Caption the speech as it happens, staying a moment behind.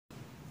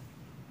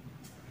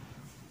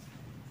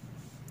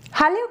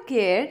Hello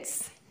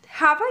kids,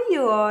 how are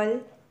you all?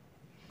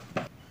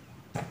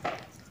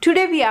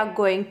 Today we are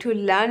going to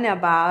learn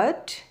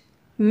about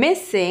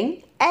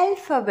missing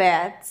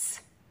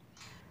alphabets.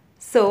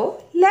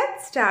 So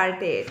let's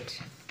start it.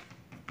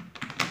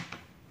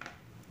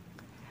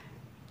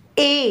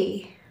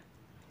 A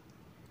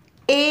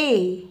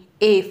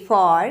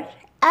for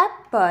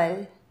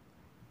apple.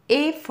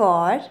 A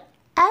for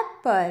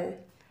apple.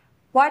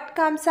 What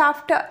comes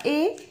after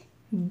A?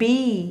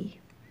 B.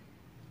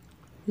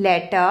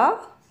 Letter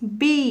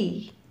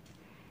B.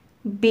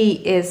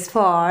 B is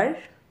for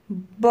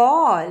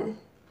ball.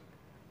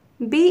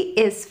 B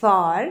is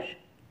for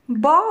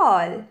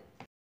ball.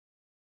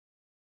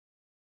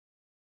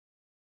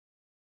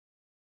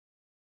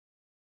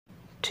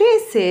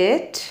 Trace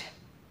it.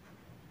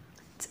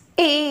 It's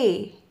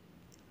A.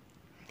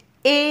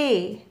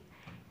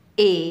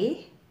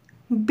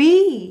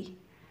 B.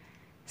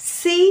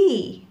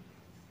 C.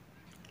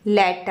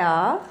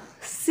 Letter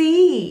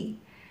C.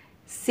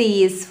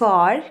 C is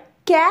for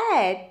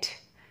cat.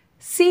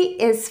 C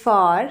is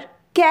for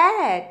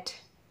cat.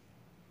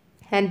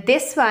 And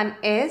this one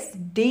is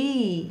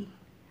D.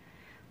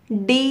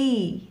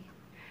 D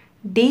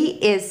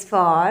is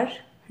for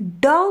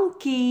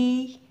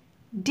donkey.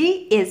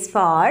 D is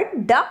for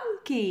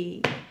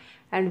donkey.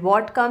 And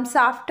what comes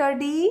after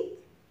D?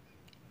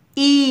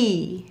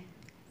 E.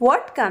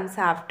 What comes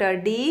after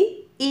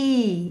D?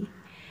 E.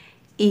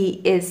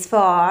 E is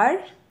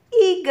for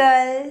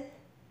eagle.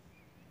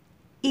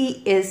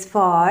 E is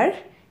for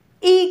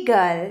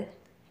eagle.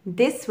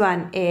 This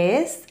one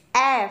is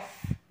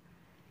F.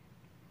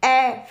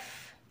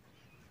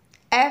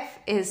 F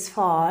is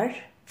for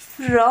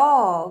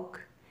frog.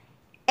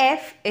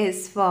 F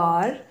is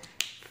for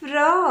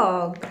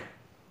frog.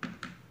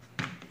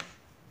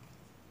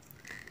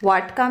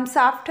 What comes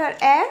after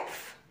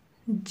F?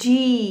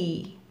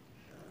 G.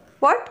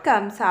 What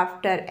comes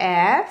after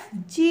F?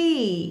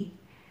 G.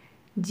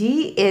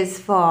 G is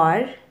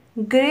for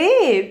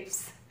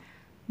grapes.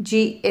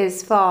 G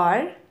is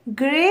for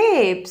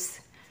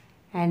grapes.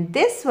 And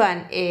this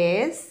one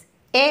is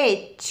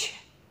H.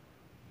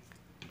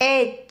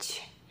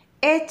 H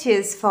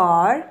is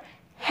for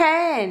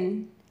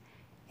hen.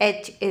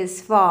 H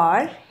is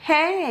for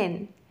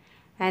hen.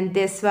 And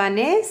this one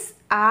is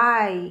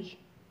I.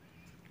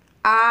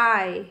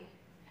 I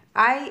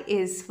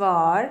is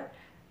for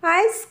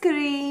ice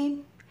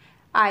cream.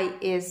 I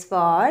is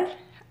for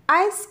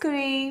ice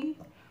cream.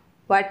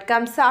 What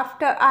comes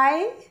after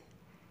I?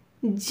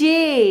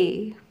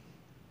 J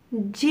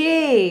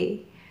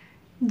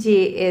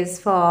is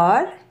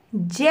for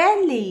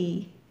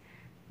jelly.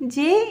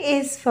 J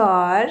is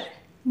for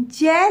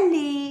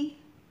jelly.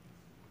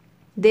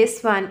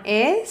 This one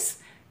is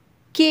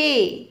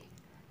K.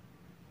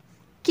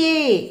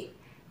 K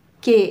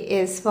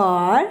is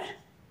for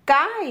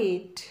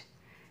kite.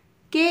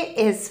 K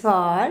is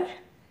for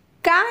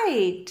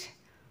kite.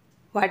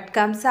 What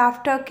comes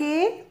after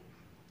K?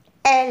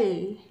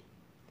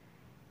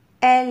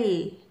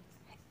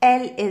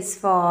 L is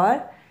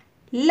for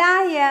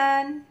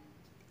lion.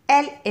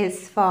 L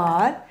is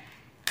for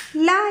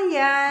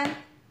lion.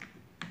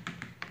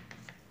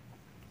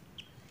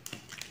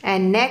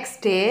 And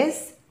next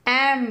is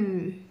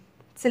M.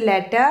 It's a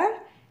letter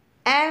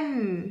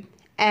M.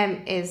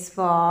 M is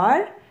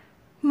for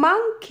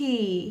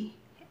monkey.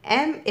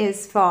 M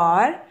is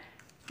for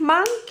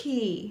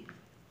monkey.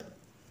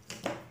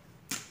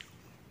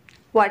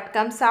 What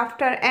comes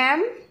after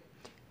M?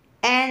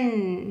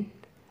 N.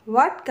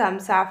 What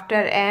comes after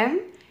M?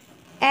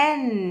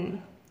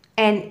 N.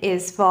 N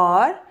is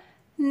for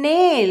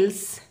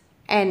nails.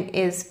 N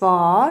is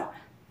for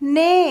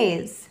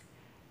nails.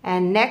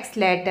 And next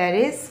letter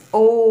is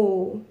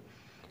O.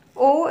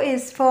 O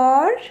is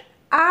for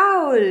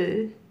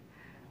owl.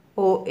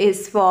 O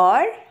is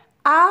for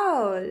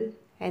owl.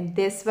 And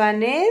this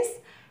one is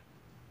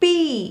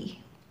P.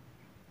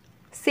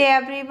 Say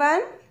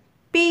everyone,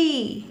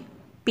 P.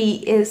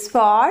 P is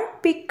for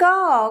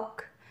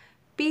peacock.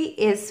 P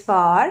is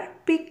for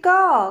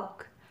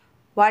peacock.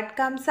 What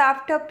comes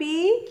after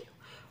P?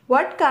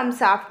 What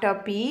comes after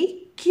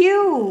P?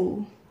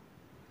 Q.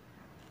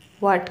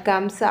 What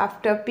comes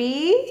after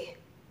P?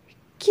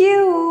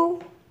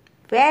 Q.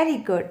 Very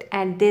good.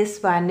 And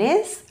this one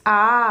is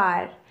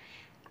R.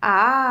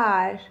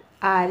 R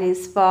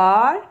is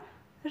for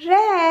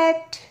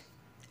rat.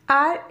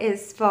 R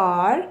is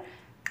for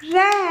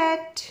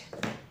rat.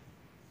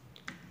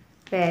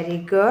 Very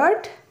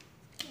good.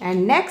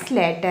 And next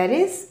letter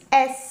is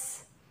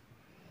S.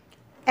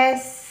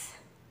 S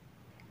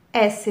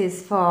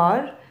is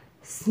for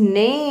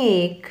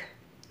snake.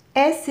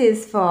 S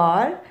is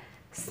for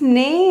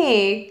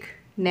snake.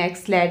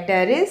 Next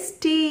letter is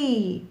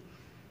T.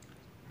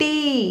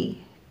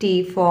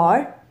 T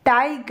for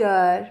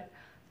tiger.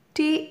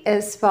 T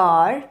is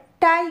for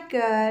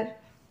tiger.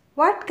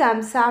 What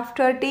comes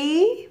after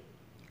T?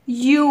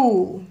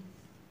 U.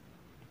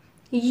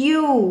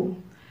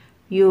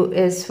 U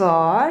is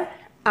for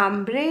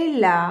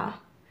umbrella.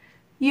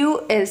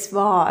 U is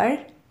for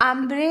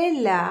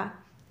umbrella.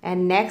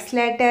 And next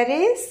letter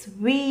is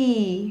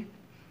V.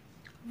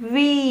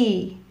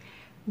 V.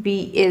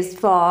 V is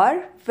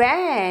for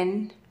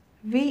van.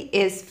 V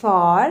is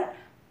for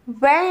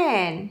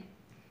van.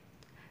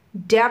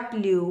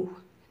 W.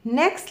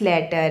 Next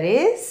letter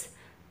is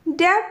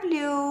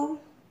W.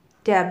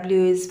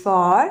 W is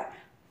for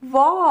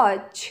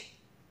watch.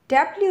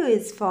 W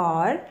is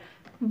for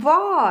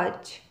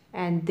watch.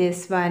 And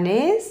this one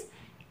is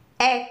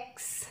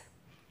X.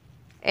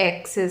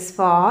 X is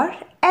for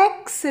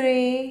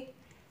X-ray.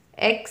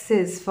 X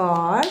is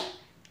for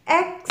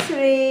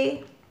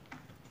X-ray.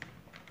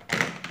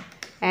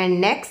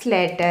 And next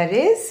letter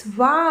is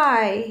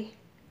Y.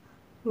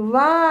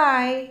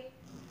 Y.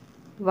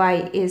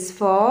 Y is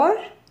for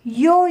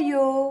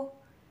yo-yo.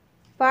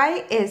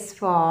 Y is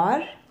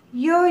for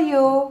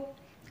yo-yo.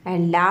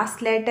 And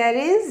last letter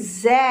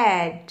is Z.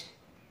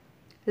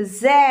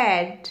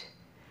 Z.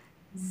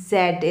 Z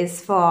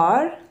is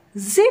for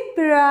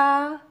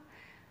zebra.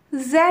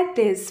 Z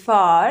is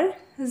for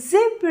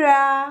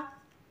zebra.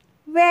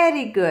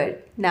 Very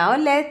good. Now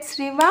let's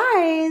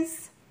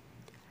revise.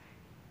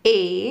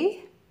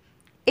 A.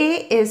 A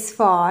is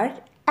for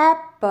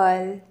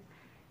apple.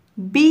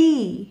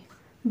 B.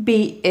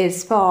 B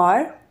is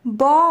for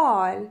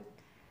ball.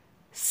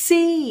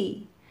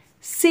 C.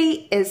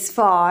 C is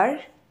for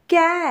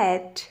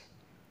cat.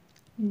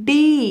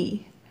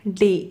 D.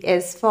 D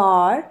is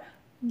for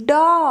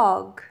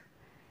dog.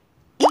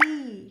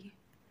 E.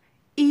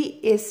 E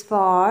is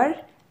for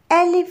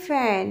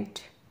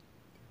elephant.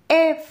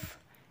 F.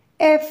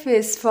 F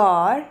is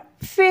for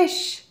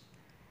fish.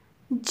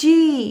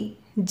 G.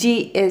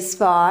 G is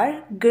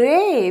for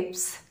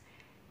grapes.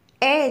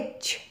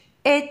 H.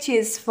 H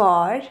is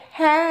for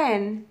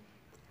hen.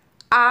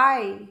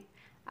 I.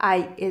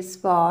 I is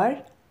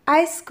for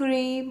ice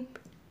cream.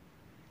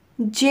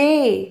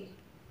 J.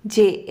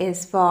 J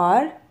is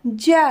for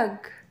jug.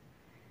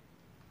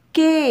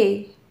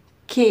 K.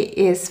 K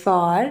is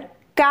for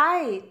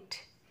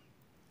kite.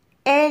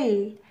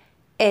 L.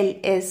 L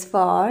is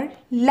for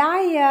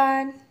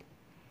lion.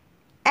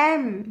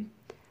 M.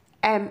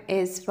 M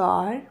is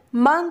for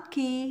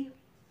monkey.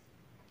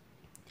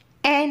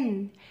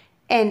 N.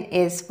 N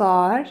is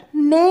for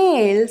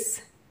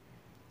nails.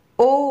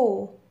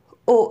 O.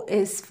 O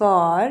is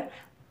for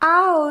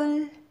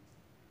owl.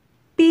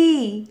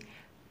 P.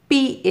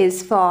 P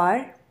is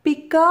for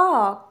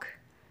peacock.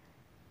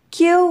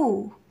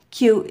 Q.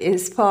 Q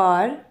is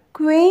for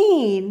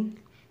queen.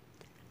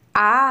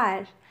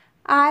 R.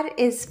 R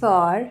is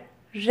for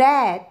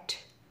rat.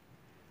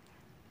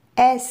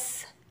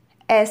 S.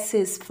 S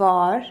is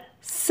for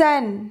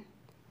sun.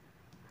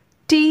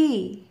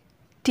 T.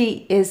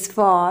 T is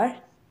for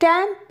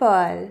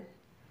temple.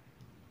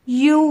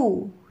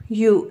 U.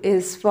 U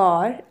is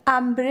for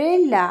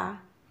umbrella.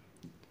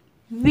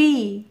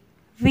 V.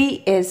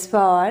 V is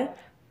for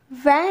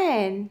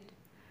van.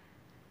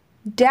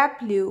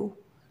 W.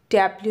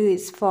 W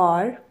is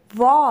for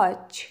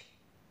watch.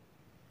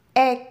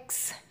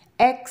 X.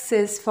 X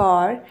is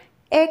for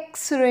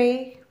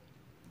X-ray.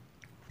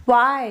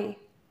 Y.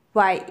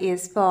 Y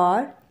is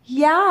for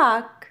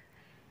yak.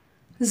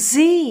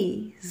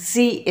 Z.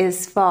 Z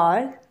is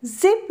for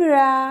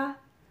zebra.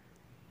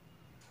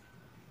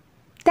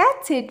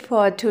 That's it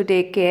for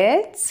today,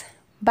 kids.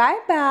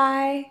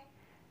 Bye-bye.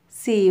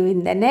 See you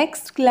in the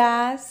next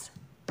class.